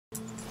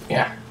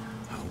Yeah.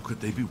 How could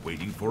they be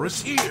waiting for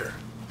us here?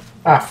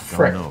 Ah,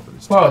 frick. Don't know, but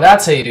it's Whoa,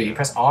 that's how you do it. You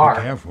press R.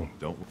 Be careful.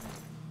 Don't.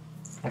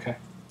 Okay.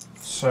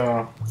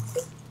 So,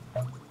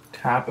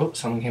 tap. Oops,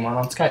 someone came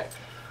on Skype.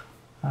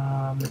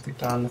 Mythic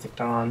Dawn, Mythic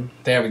Dawn.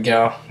 There we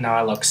go. Now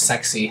I look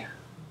sexy.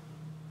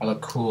 I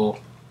look cool.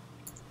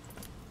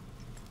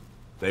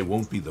 They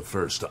won't be the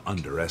first to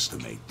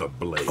underestimate the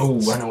blades.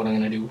 Oh, I know what I'm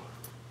gonna do.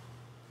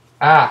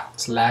 Ah,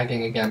 it's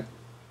lagging again.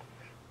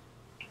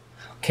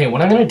 Okay,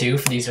 what I'm gonna do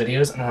for these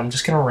videos, and I'm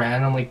just gonna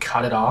randomly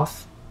cut it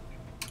off.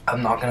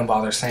 I'm not gonna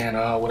bother saying,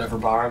 whatever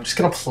bar. I'm just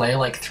gonna play,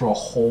 like, through a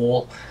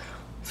whole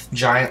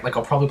giant, like,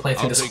 I'll probably play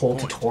through this whole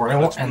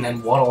tutorial, and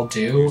then what I'll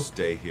do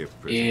Stay here,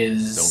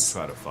 is don't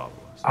try to follow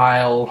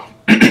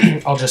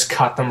us. I'll just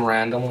cut them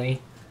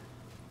randomly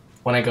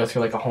when I go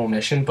through, like, a whole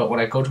mission, but when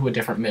I go to a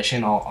different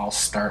mission, I'll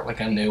start, like,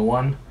 a new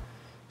one.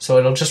 So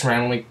it'll just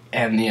randomly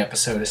end the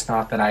episode. It's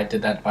not that I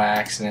did that by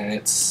accident,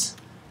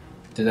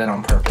 I did that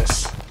on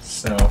purpose.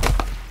 So,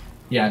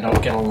 yeah,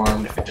 don't get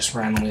alarmed if it just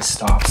randomly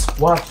stops.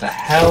 What the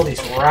hell?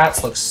 These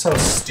rats look so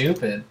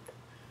stupid.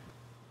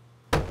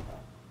 I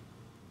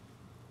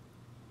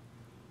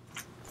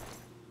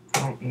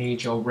don't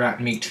need your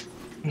rat meat.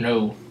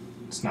 No,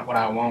 it's not what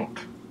I want.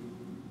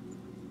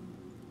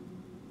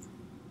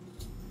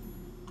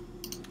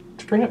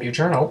 To bring up your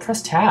journal,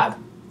 press tab.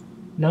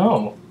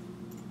 No.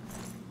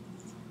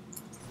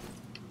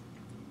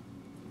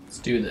 Let's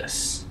do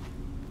this.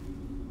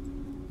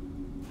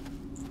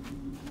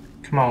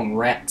 Come on,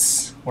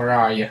 rats. Where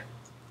are you?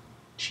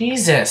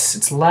 Jesus,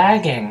 it's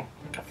lagging.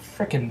 Like a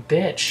frickin'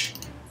 bitch.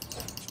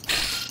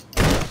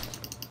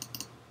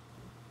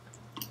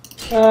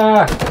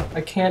 Ah, I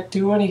can't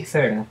do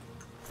anything.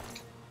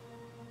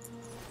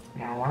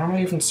 Now, why am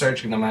I even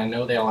searching them? I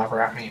know they'll have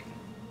rat meat.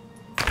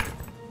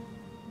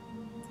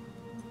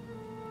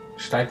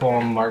 Should I go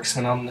on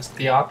marksman on this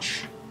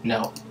biatch?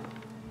 No.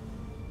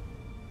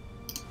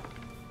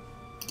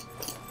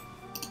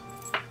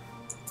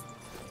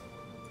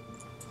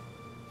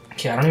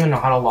 Okay, I don't even know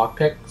how to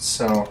lockpick,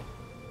 so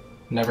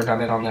never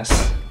done it on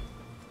this.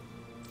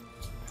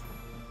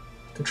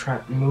 To try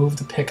move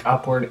the pick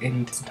upward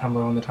into the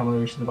tumbler. When the tumbler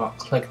reaches the bottom,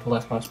 click the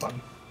left mouse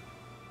button.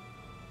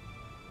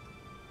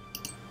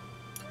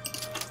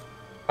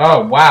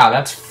 Oh wow,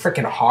 that's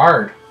freaking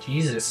hard.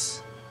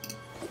 Jesus.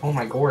 Oh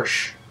my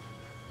gosh.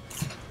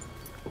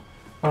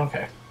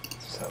 Okay,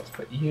 so let's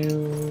put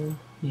you,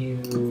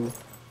 and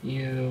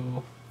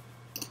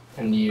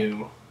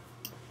you.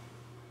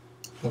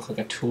 Look like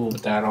a tool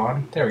with that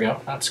on. There we go.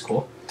 That's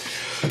cool.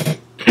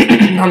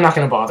 I'm not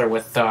gonna bother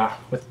with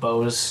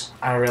bows.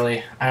 I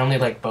only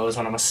like bows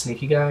when I'm a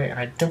sneaky guy, and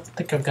I don't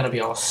think I'm gonna be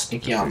all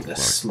sneaky on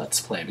this Let's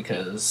Play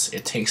because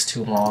it takes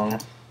too long.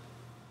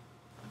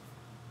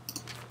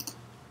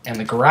 And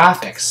the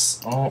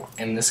graphics,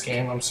 in this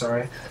game, I'm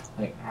sorry,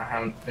 like I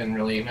haven't been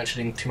really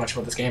mentioning too much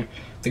about this game.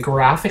 The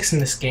graphics in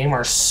this game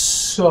are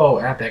so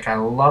epic. I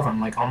love them.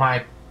 Like on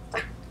my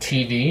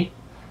TV,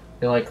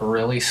 they like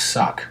really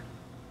suck.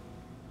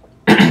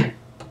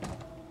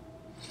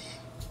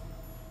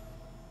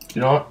 You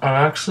know what?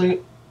 I'm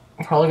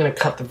probably going to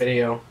cut the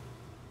video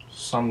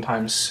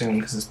sometime soon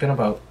because it's been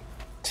about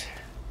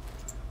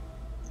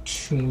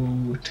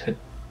 2 to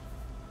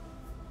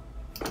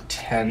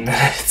 10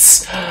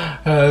 minutes.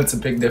 It's a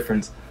big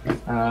difference.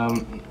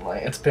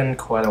 Like, it's been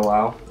quite a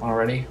while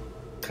already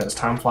because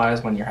time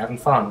flies when you're having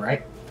fun,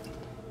 right?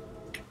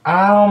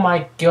 Oh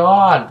my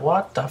god,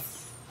 what the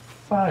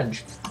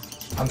fudge?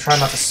 I'm trying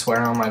not to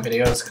swear on my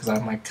videos because I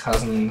have my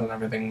cousins and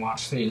everything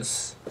watch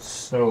these.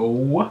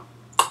 So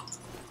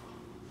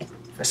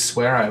I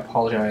swear I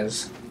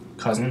apologize,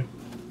 cousin,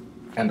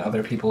 and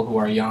other people who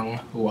are young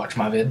who watch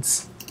my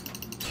vids.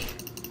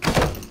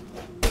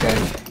 Okay,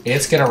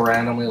 it's gonna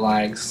randomly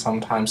lag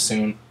sometime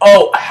soon.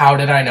 Oh, how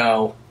did I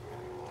know?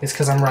 It's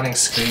because I'm running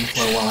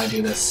ScreenFlow while I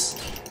do this.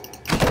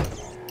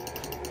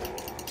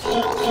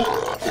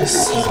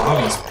 This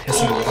zombie's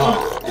pissing me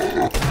off.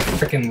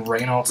 Frickin'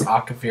 Reynolds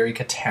Akaviri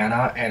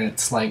Katana, and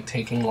it's like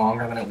taking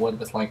longer than it would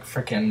with like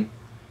frickin',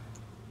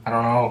 I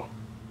don't know.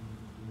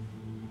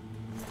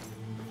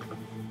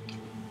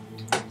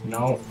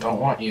 No, don't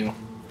want you.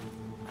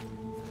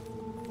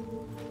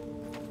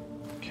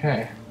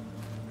 Okay.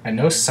 I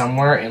know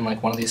somewhere in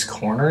like one of these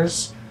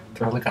corners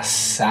there's like a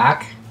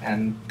sack,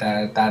 and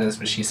that is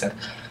what she said.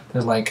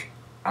 There's like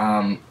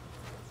a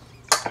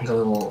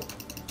little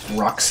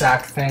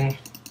rucksack thing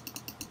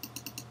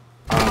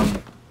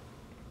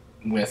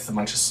with a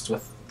bunch of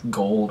with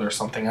gold or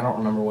something. I don't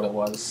remember what it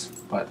was,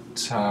 but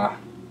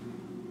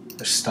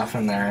there's stuff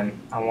in there and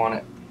I want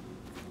it.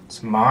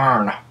 It's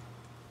Marn.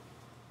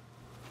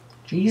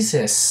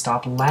 Jesus,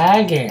 stop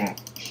lagging.